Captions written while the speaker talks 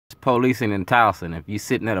policing in Towson. If you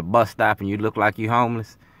sitting at a bus stop and you look like you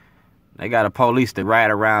homeless, they got a police to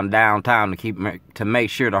ride around downtown to make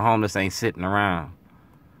sure the homeless ain't sitting around.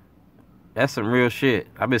 That's some real shit.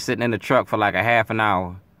 I've been sitting in the truck for like a half an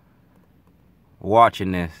hour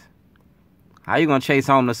watching this. How you gonna chase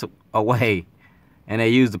homeless away and they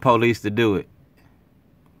use the police to do it?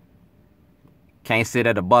 Can't sit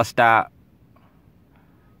at a bus stop.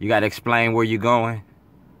 You gotta explain where you're going.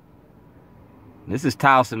 This is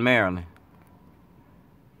Towson, Maryland.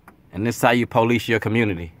 And this is how you police your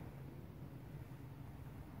community.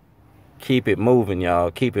 Keep it moving,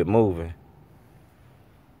 y'all. Keep it moving.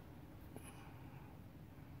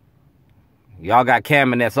 Y'all got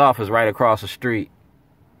Kamenetz office right across the street.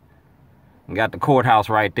 We got the courthouse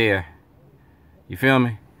right there. You feel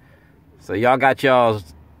me? So y'all got y'all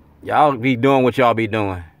be doing what y'all be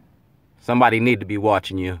doing. Somebody need to be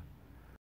watching you.